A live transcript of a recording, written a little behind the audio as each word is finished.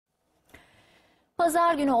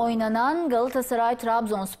Pazar günü oynanan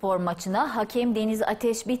Galatasaray-Trabzonspor maçına hakem Deniz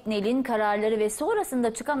Ateş Bitnel'in kararları ve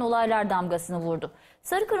sonrasında çıkan olaylar damgasını vurdu.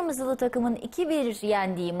 Sarı kırmızılı takımın 2-1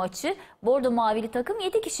 yendiği maçı bordo mavili takım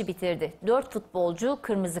 7 kişi bitirdi. 4 futbolcu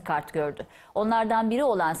kırmızı kart gördü. Onlardan biri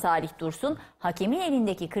olan Salih Dursun, hakemin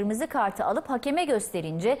elindeki kırmızı kartı alıp hakeme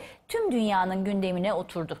gösterince tüm dünyanın gündemine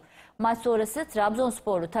oturdu. Maç sonrası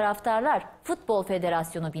Trabzonsporlu taraftarlar Futbol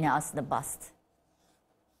Federasyonu binasını bastı.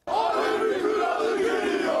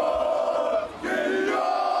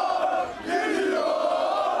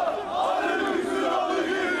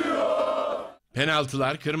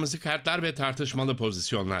 Penaltılar, kırmızı kartlar ve tartışmalı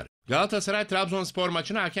pozisyonlar. Galatasaray-Trabzonspor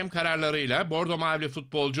maçını hakem kararlarıyla bordo mavili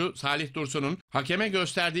futbolcu Salih Dursun'un hakeme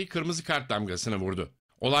gösterdiği kırmızı kart damgasını vurdu.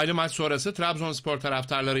 Olaylı maç sonrası Trabzonspor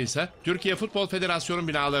taraftarları ise Türkiye Futbol Federasyonu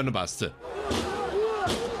binalarını bastı.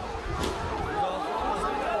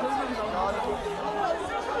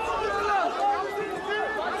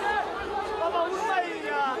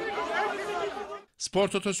 Spor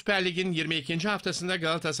Toto Süper Lig'in 22. haftasında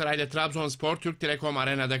Galatasaray ile Trabzonspor Türk Telekom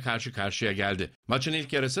Arena'da karşı karşıya geldi. Maçın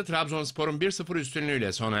ilk yarısı Trabzonspor'un 1-0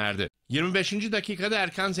 üstünlüğüyle sona erdi. 25. dakikada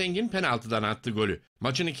Erkan Zengin penaltıdan attı golü.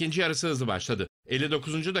 Maçın ikinci yarısı hızlı başladı.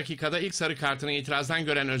 59. dakikada ilk sarı kartını itirazdan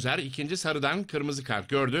gören Özer ikinci sarıdan kırmızı kart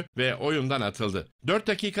gördü ve oyundan atıldı. 4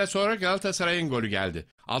 dakika sonra Galatasaray'ın golü geldi.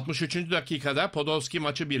 63. dakikada Podolski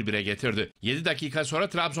maçı 1-1'e getirdi. 7 dakika sonra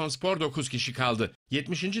Trabzonspor 9 kişi kaldı.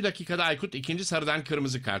 70. dakikada Aykut ikinci sarıdan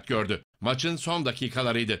kırmızı kart gördü. Maçın son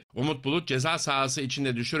dakikalarıydı. Umut Bulut ceza sahası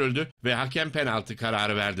içinde düşürüldü ve hakem penaltı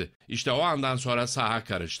kararı verdi. İşte o andan sonra saha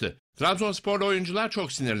karıştı. Trabzonsporlu oyuncular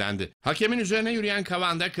çok sinirlendi. Hakemin üzerine yürüyen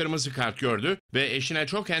Kavanda kırmızı kart gördü ve eşine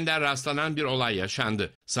çok ender rastlanan bir olay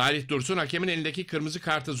yaşandı. Salih Dursun hakemin elindeki kırmızı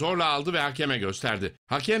kartı zorla aldı ve hakeme gösterdi.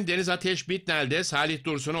 Hakem Deniz Ateş Bitnel'e Salih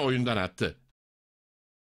Dursun'u oyundan attı.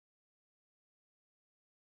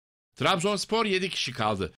 Trabzonspor 7 kişi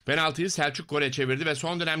kaldı. Penaltıyı Selçuk gole çevirdi ve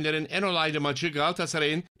son dönemlerin en olaylı maçı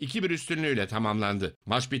Galatasaray'ın 2-1 üstünlüğüyle tamamlandı.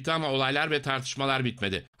 Maç bitti ama olaylar ve tartışmalar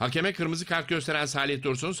bitmedi. Hakeme kırmızı kart gösteren Salih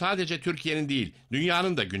Dursun sadece Türkiye'nin değil,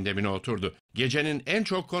 dünyanın da gündemine oturdu. Gecenin en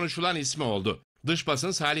çok konuşulan ismi oldu. Dış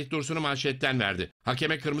basın Salih Dursun'u manşetten verdi.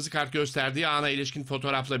 Hakeme kırmızı kart gösterdiği ana ilişkin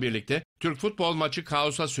fotoğrafla birlikte Türk futbol maçı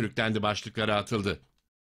kaosa sürüklendi başlıkları atıldı.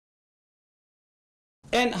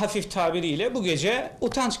 En hafif tabiriyle bu gece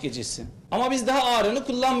utanç gecesi. Ama biz daha ağırını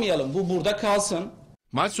kullanmayalım. Bu burada kalsın.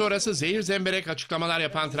 Maç sonrası zehir zemberek açıklamalar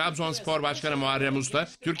yapan Trabzonspor Başkanı Muharrem Usta,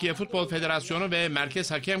 Türkiye Futbol Federasyonu ve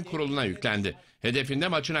Merkez Hakem Kurulu'na yüklendi. Hedefinde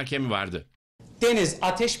maçın hakemi vardı. Deniz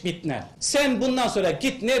Ateş Bitnel. Sen bundan sonra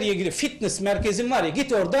git nereye gidip fitness merkezin var ya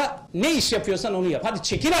git orada ne iş yapıyorsan onu yap. Hadi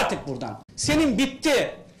çekil artık buradan. Senin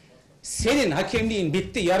bitti. Senin hakemliğin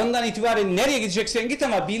bitti. Yarından itibaren nereye gideceksen git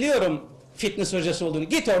ama biliyorum fitness hocası olduğunu.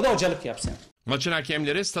 Git orada hocalık yap sen. Maçın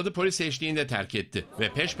hakemleri stadı polis eşliğinde terk etti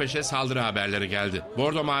ve peş peşe saldırı haberleri geldi.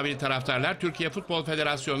 Bordo mavili taraftarlar Türkiye Futbol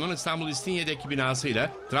Federasyonu'nun İstanbul İstinye'deki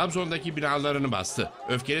binasıyla Trabzon'daki binalarını bastı.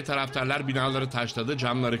 Öfkeli taraftarlar binaları taşladı,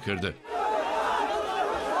 camları kırdı.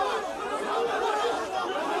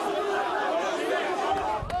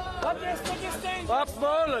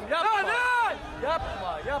 Yapma oğlum, yapma.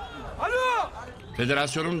 Yapma. Alo!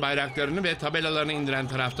 Federasyonun bayraklarını ve tabelalarını indiren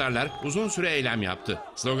taraftarlar uzun süre eylem yaptı.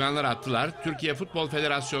 Sloganlar attılar, Türkiye Futbol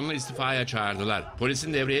Federasyonu'nu istifaya çağırdılar.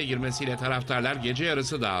 Polisin devreye girmesiyle taraftarlar gece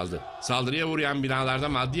yarısı dağıldı. Saldırıya uğrayan binalarda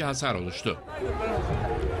maddi hasar oluştu.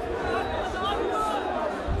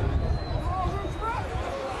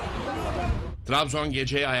 Trabzon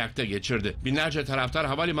geceyi ayakta geçirdi. Binlerce taraftar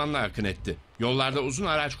havalimanına akın etti. Yollarda uzun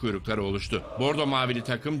araç kuyrukları oluştu. Bordo mavili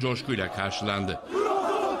takım coşkuyla karşılandı.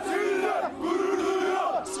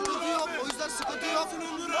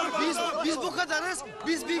 Biz bu kadarız.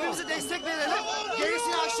 Biz birbirimize destek verelim.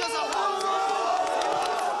 Gerisini aşacağız Allah'ım.